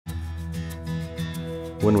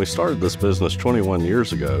When we started this business 21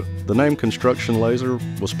 years ago, the name Construction Laser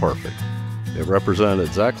was perfect. It represented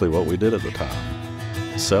exactly what we did at the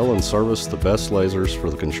time: sell and service the best lasers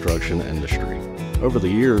for the construction industry. Over the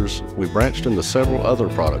years, we branched into several other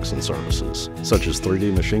products and services, such as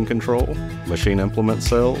 3D machine control, machine implement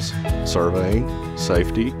sales, surveying,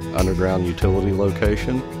 safety, underground utility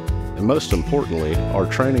location, and most importantly, our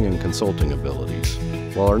training and consulting abilities.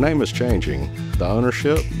 While our name is changing, the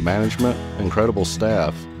ownership, management, incredible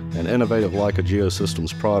staff, and innovative Leica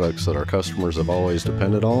Geosystems products that our customers have always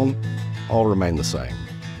depended on all remain the same.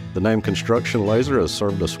 The name Construction Laser has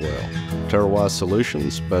served us well. Terrawise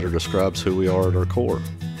Solutions better describes who we are at our core,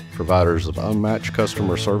 providers of unmatched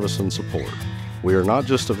customer service and support. We are not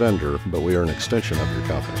just a vendor, but we are an extension of your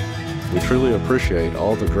company. We truly appreciate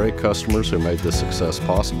all the great customers who made this success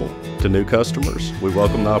possible. To new customers, we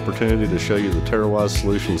welcome the opportunity to show you the Terrawise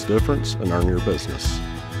Solutions difference and earn your business.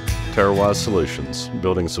 Terrawise Solutions,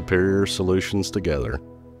 building superior solutions together.